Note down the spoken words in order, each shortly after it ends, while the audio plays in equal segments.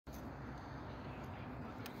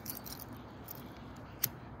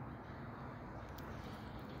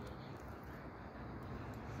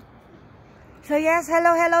So yes,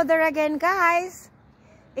 hello there again, guys.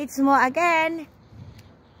 It's Mo again,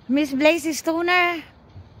 Ms.Blaze's Tuner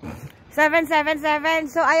 777.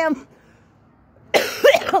 So I am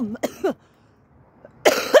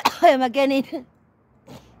I am again in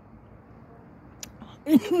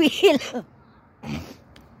wheel.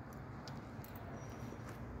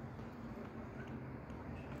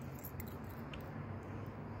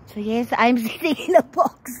 So yes, I'm sitting in a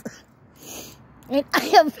box. And I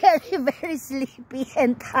am very sleepy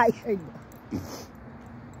and tired.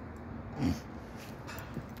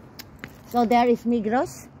 So there is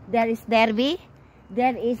Migros, there is Derby,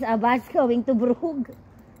 there is a bus going to Brugge.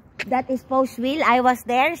 That is Postwheel. I was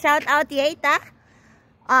there. Shout out Yeta.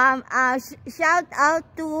 Shout out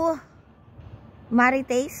to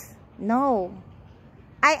Marites. No.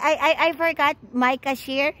 I forgot my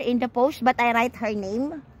cashier in the post, but I write her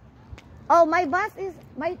name. Oh, my bus is,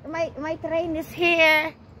 my train is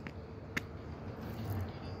here.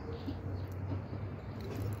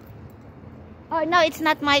 Oh, no, it's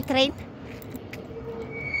not my train.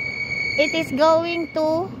 It is going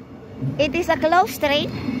to, it is a closed train.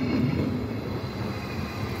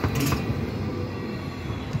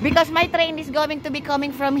 Because my train is going to be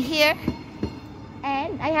coming from here.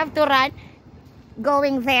 And I have to run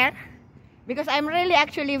going there. Because I'm really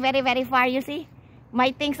actually very far, you see.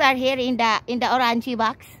 My things are here in the orangey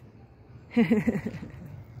box.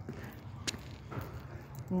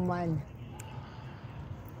 Man.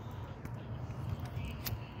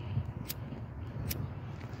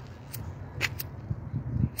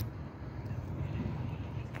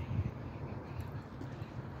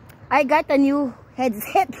 I got a new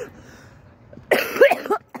headset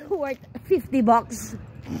worth $50.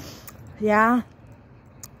 Yeah.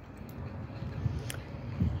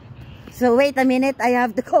 So wait a minute, I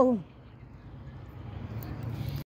have to go